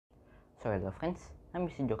So hello friends, I'm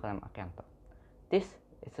Mr. Jokalam Akianto. This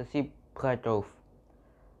is a zebra dove.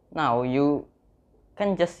 Now you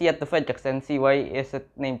can just see at the feathers and see why is it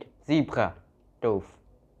named zebra dove.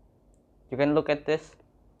 You can look at this.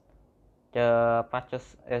 The patches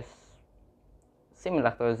is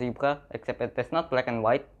similar to a zebra, except it is not black and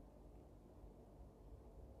white.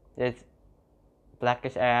 It's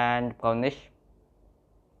blackish and brownish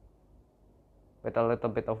with a little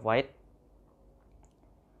bit of white.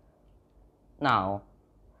 Now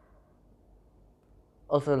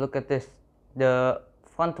also look at this. The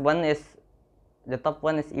front one is, the top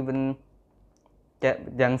one is even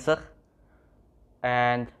denser,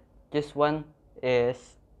 and this one is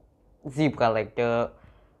zebra, like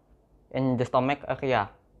in the stomach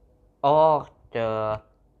area or the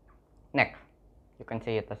neck. You can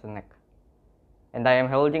see it as a neck. And I am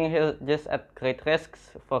holding it just at great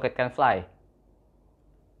risks, for it can fly.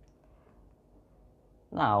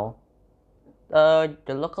 Now, the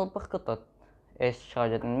local Perkutut is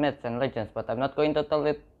shrouded in myths and legends, but I'm not going to tell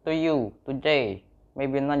it to you today,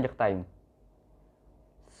 maybe another time.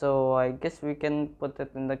 So I guess we can put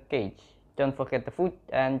it in the cage. Don't forget the food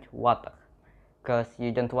and water, because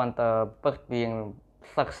you don't want a bird being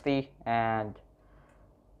thirsty and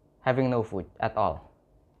having no food at all.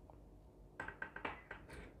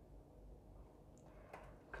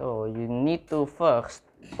 So you need to first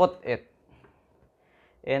put it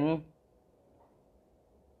in,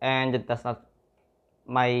 and it does not,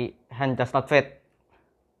 my hand does not fit.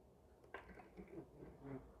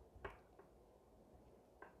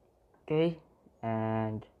 Okay,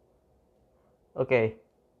 and okay,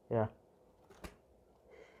 yeah.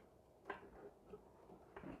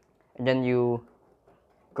 And then you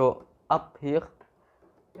go up here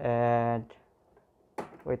and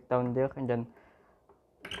right down there, and then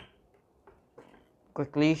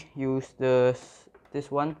quickly use this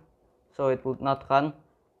one so it will not run,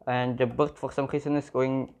 and the bird for some reason is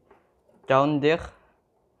going down there.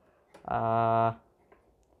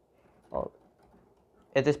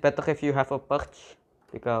 It is better if you have a perch,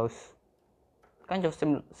 because it kind of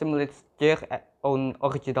simulates their own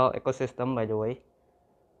original ecosystem, by the way.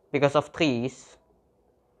 Because of trees,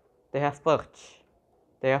 they have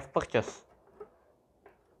perches.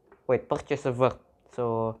 Wait, perch is a verb,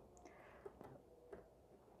 so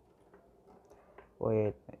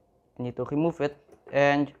wait, I need to remove it,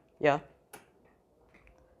 and yeah,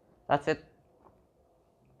 that's it,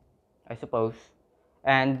 I suppose.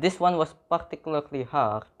 And this one was particularly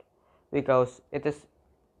hard because it is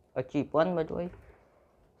a cheap one, by the way.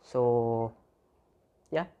 So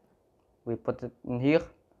yeah, we put it in here.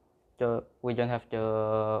 We don't have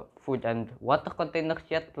the food and water containers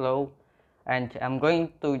yet though, and I'm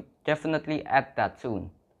going to definitely add that soon.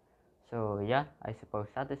 So yeah, I suppose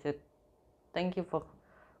that is it. Thank you for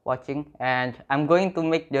watching, and I'm going to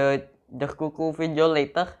make the cuckoo video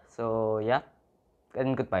later. So yeah,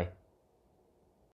 and goodbye.